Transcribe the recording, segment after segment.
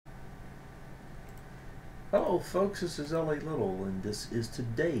Hello folks, this is LA Little and this is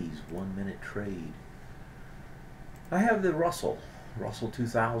today's 1 minute trade. I have the Russell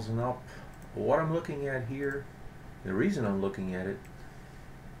 2000 up. What I'm looking at here, the reason I'm looking at it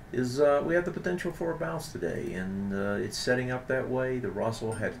is we have the potential for a bounce today, and it's setting up that way. The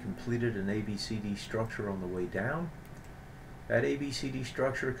Russell had completed an ABCD structure on the way down. That ABCD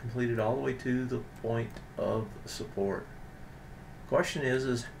structure completed all the way to the point of support. Question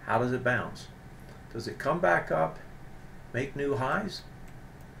is how does it bounce? Does it come back up, make new highs?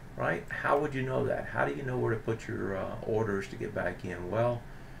 Right? How would you know that? How do you know where to put your orders to get back in? Well,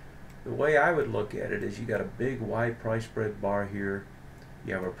 the way I would look at it is you got a big wide price spread bar here.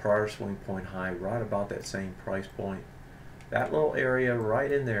 You have a prior swing point high right about that same price point. That little area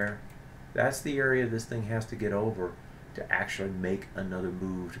right in there, that's the area this thing has to get over to actually make another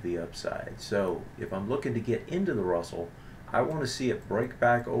move to the upside. So if I'm looking to get into the Russell, I want to see it break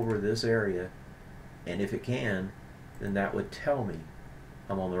back over this area, and if it can, then that would tell me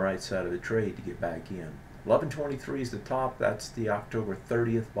I'm on the right side of the trade to get back in. 1123 is the top. That's the October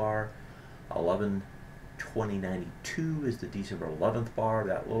 30th bar. 1120.92 is the December 11th bar.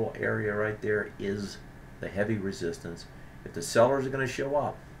 That little area right there is the heavy resistance. If the sellers are going to show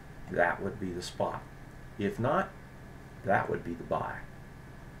up, that would be the spot. If not, that would be the buy.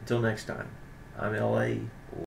 Until next time, I'm LA.